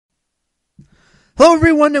Hello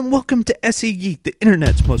everyone and welcome to SE Geek, the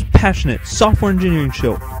internet's most passionate software engineering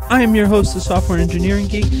show. I am your host, the Software Engineering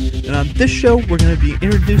Geek, and on this show we're going to be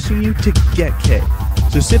introducing you to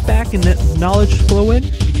GitK. So sit back and let knowledge flow in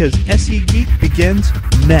because SE Geek begins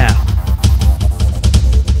now.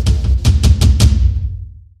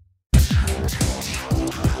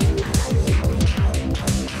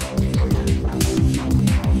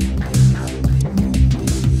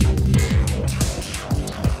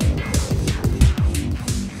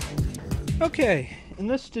 Okay, in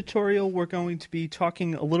this tutorial we're going to be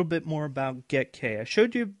talking a little bit more about gitk. I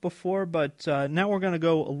showed you before, but now we're going to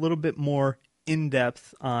go a little bit more in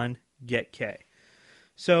depth on gitk.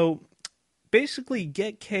 So basically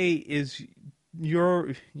gitk is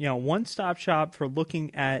your one-stop shop for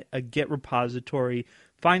looking at a Git repository,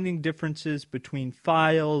 finding differences between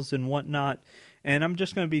files and whatnot, and I'm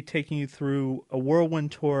just going to be taking you through a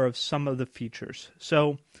whirlwind tour of some of the features.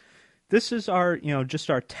 So this is our, just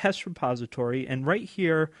our test repository, and right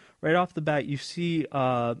here, right off the bat, you see,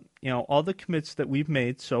 all the commits that we've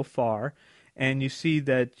made so far, and you see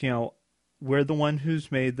that, we're the one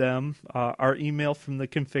who's made them. Our email from the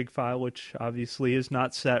config file, which obviously is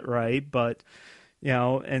not set right, but,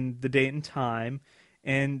 and the date and time,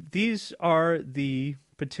 and these are the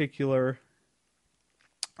particular,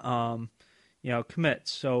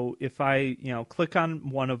 commits. So if I, click on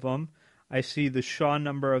one of them, I see the SHA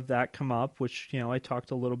number of that come up, which I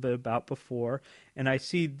talked a little bit about before, and I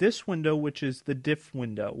see this window, which is the diff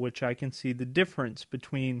window, which I can see the difference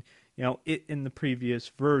between it and the previous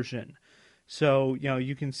version. So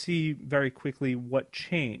you can see very quickly what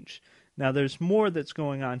changed. Now there's more that's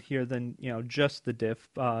going on here than just the diff.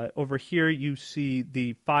 Over here you see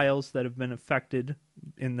the files that have been affected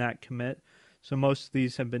in that commit. So most of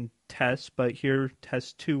these have been tests, but here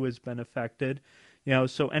test 2 has been affected.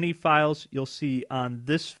 So any files you'll see on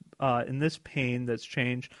this in this pane that's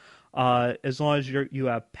changed, as long as you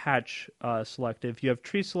have patch selected. If you have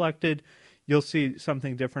tree selected, you'll see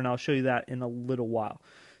something different. I'll show you that in a little while.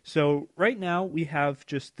 So right now we have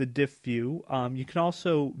just the diff view. You can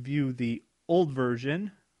also view the old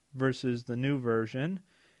version versus the new version,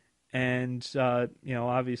 and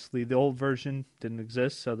obviously the old version didn't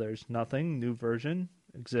exist, so there's nothing. New version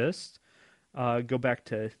exists. Go back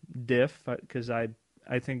to diff because I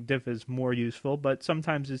think diff is more useful, but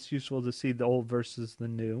sometimes it's useful to see the old versus the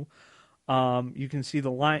new. You can see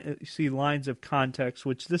lines of context,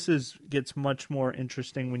 which gets much more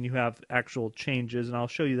interesting when you have actual changes, and I'll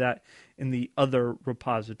show you that in the other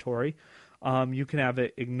repository. You can have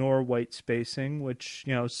it ignore white spacing, which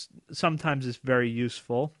sometimes is very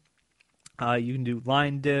useful. You can do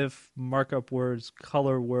line diff, markup words,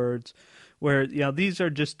 color words, where these are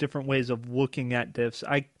just different ways of looking at diffs.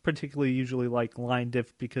 I particularly usually like line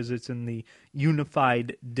diff because it's in the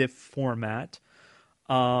unified diff format.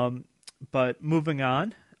 But moving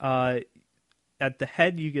on, at the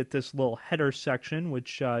head you get this little header section,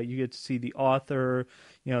 which you get to see the author,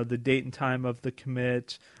 the date and time of the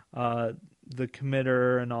commit, the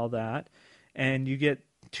committer, and all that, and you get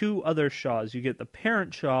two other SHAs. You get the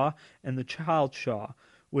parent SHA and the child SHA,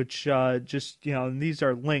 which and these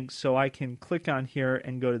are links, so I can click on here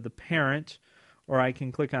and go to the parent, or I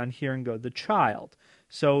can click on here and go to the child.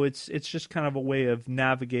 So it's just kind of a way of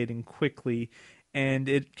navigating quickly, and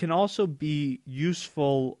it can also be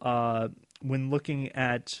useful when looking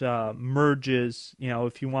at merges.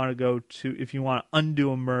 If you want to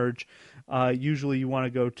undo a merge, usually you want to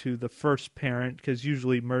go to the first parent because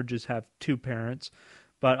usually merges have two parents.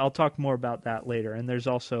 But I'll talk more about that later. And there's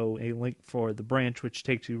also a link for the branch, which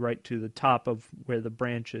takes you right to the top of where the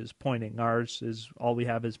branch is pointing. Ours is all we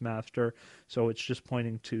have is master, so it's just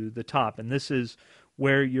pointing to the top. And this is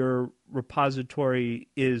where your repository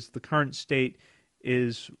is. The current state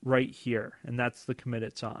is right here, and that's the commit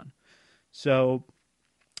it's on. So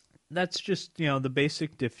that's just the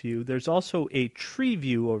basic diff view. There's also a tree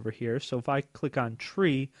view over here. So if I click on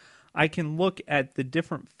tree, I can look at the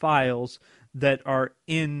different files that are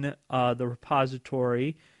in the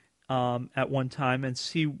repository at one time and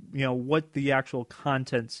see what the actual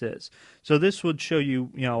contents is. So this would show you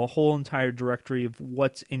a whole entire directory of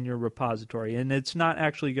what's in your repository, and it's not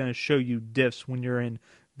actually going to show you diffs when you're in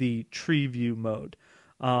the tree view mode.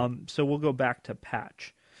 So we'll go back to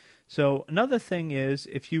patch. So another thing is,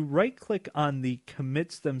 if you right click on the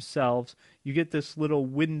commits themselves, you get this little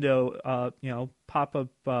window,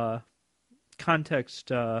 pop-up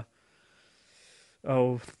context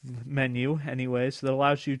menu anyways, that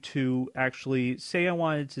allows you to actually say I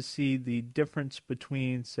wanted to see the difference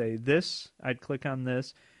between, say, this. I'd click on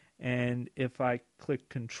this, and if I click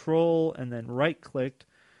control and then right clicked,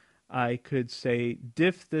 I could say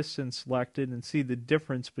diff this and selected and see the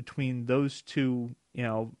difference between those two,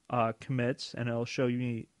 commits, and it'll show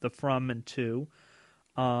me the from and to.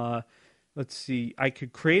 Uh, let's see, I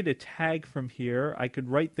could create a tag from here. I could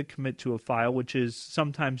write the commit to a file, which is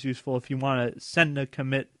sometimes useful if you want to send a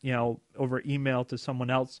commit, over email to someone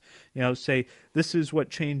else. Say, this is what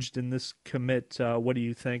changed in this commit. What do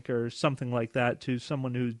you think? Or something like that to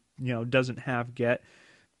someone who, doesn't have Get.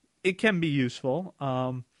 It can be useful.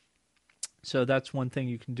 So that's one thing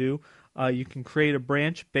you can do. You can create a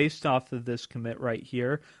branch based off of this commit right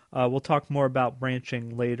here. We'll talk more about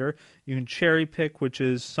branching later. You can cherry pick, which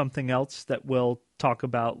is something else that we'll talk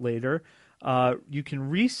about later. You can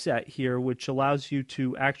reset here, which allows you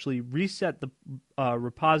to actually reset the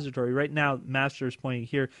repository. Right now, master is pointing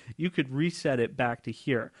here. You could reset it back to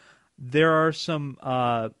here. There are some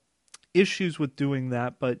issues with doing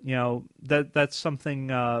that, but that's something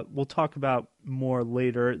we'll talk about more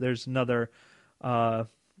later. There's another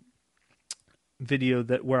video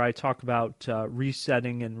where I talk about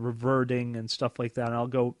resetting and reverting and stuff like that, and I'll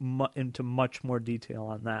go into much more detail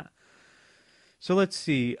on that. So let's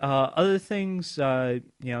see. Other things,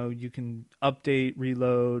 you can update,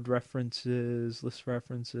 reload, references, list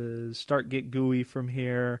references, start Git GUI from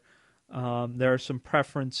here. There are some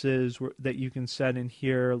preferences that you can set in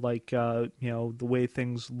here, like the way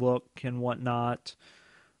things look and whatnot.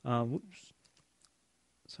 Whoops!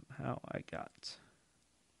 Somehow I got.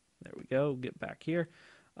 There we go. Get back here.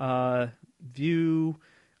 View.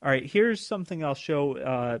 All right. Here's something I'll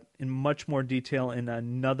show in much more detail in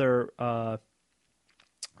another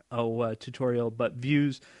tutorial. But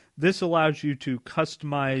views. This allows you to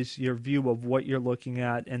customize your view of what you're looking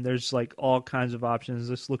at, and there's like all kinds of options.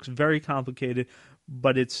 This looks very complicated,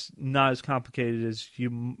 but it's not as complicated as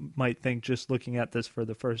you might think just looking at this for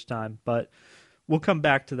the first time. But we'll come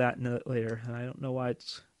back to that later. And I don't know why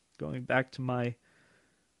it's going back to my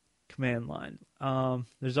command line.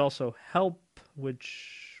 There's also help,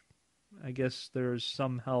 which I guess there's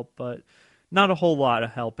some help, but not a whole lot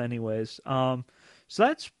of help anyways. So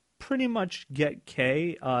that's pretty much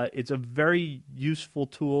gitk. It's a very useful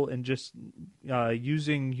tool in just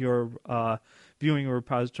using your viewing a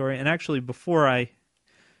repository. And actually, before I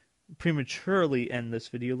prematurely end this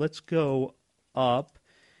video, let's go up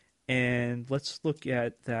and let's look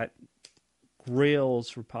at that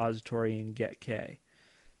Grails repository in gitk.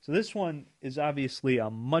 So this one is obviously a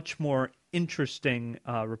much more interesting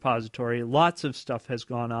repository. Lots of stuff has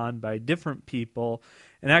gone on by different people.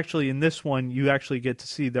 And actually in this one, you actually get to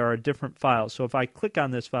see there are different files. So if I click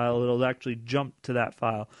on this file, it'll actually jump to that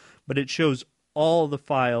file. But it shows all the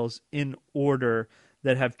files in order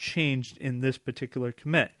that have changed in this particular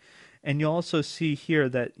commit. And you'll also see here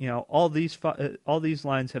that all these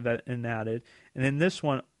lines have been added. And in this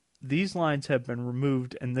one, these lines have been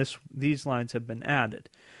removed and these lines have been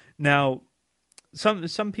added. Now,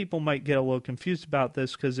 some people might get a little confused about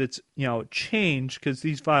this because it's changed because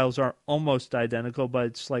these files are almost identical, but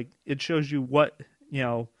it's like it shows you what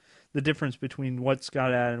the difference between what's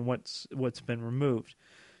got added and what's been removed.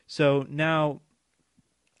 So now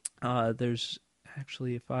there's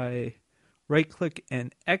actually, if I right-click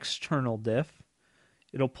an external diff,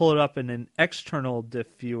 it'll pull it up in an external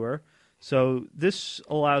diff viewer. So this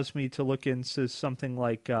allows me to look into something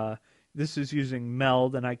like this is using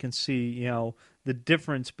meld, and I can see the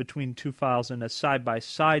difference between two files in a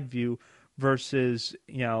side-by-side view versus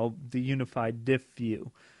the unified diff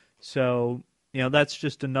view. So that's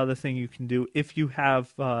just another thing you can do if you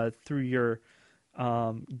have through your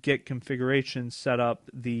Git configuration set up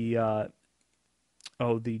the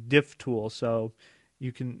diff tool. So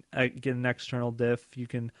you can get an external diff. You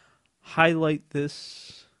can highlight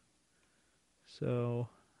this. So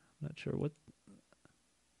I'm not sure what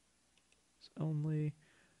it's only.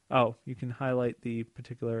 Oh, you can highlight the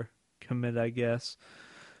particular commit, I guess.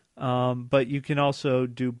 But you can also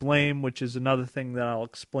do blame, which is another thing that I'll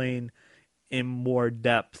explain in more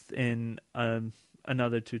depth in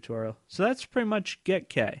another tutorial. So that's pretty much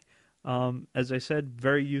gitk. As I said,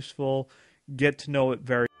 very useful. Get to know it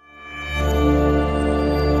very